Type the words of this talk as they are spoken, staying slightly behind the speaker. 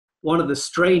one of the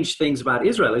strange things about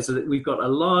Israel is that we've got a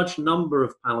large number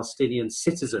of Palestinian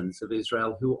citizens of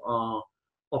Israel who are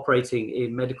operating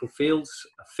in medical fields.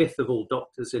 A fifth of all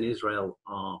doctors in Israel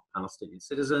are Palestinian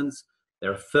citizens.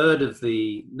 They're a third of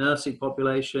the nursing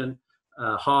population.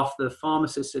 Half the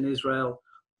pharmacists in Israel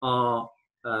are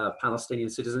Palestinian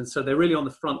citizens. So they're really on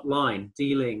the front line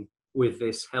dealing with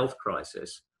this health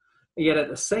crisis. And yet at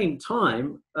the same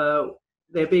time,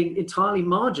 they're being entirely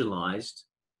marginalized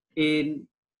in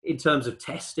terms of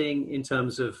testing, in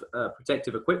terms of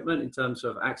protective equipment, in terms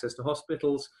of access to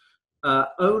hospitals,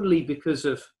 only because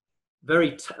of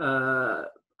very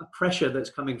pressure that's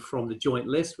coming from the Joint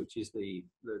List, which is the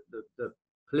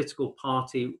political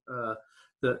party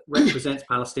that represents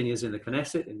Palestinians in the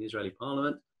Knesset, in the Israeli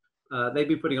parliament. They've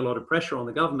been putting a lot of pressure on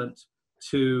the government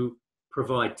to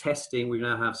provide testing. We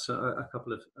now have a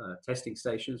couple of testing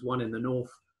stations, one in the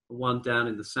north, one down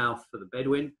in the south for the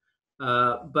Bedouin.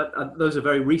 But those are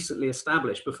very recently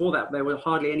established. Before that, there were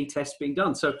hardly any tests being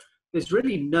done. So there's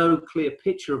really no clear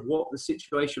picture of what the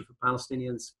situation for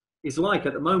Palestinians is like.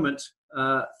 At the moment,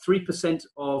 3%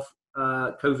 of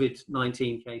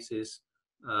COVID-19 cases,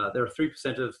 there are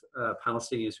 3% of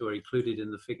Palestinians who are included in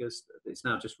the figures. It's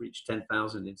now just reached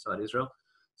 10,000 inside Israel.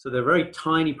 So they're a very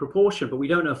tiny proportion, but we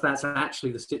don't know if that's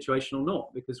actually the situation or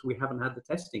not because we haven't had the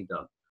testing done.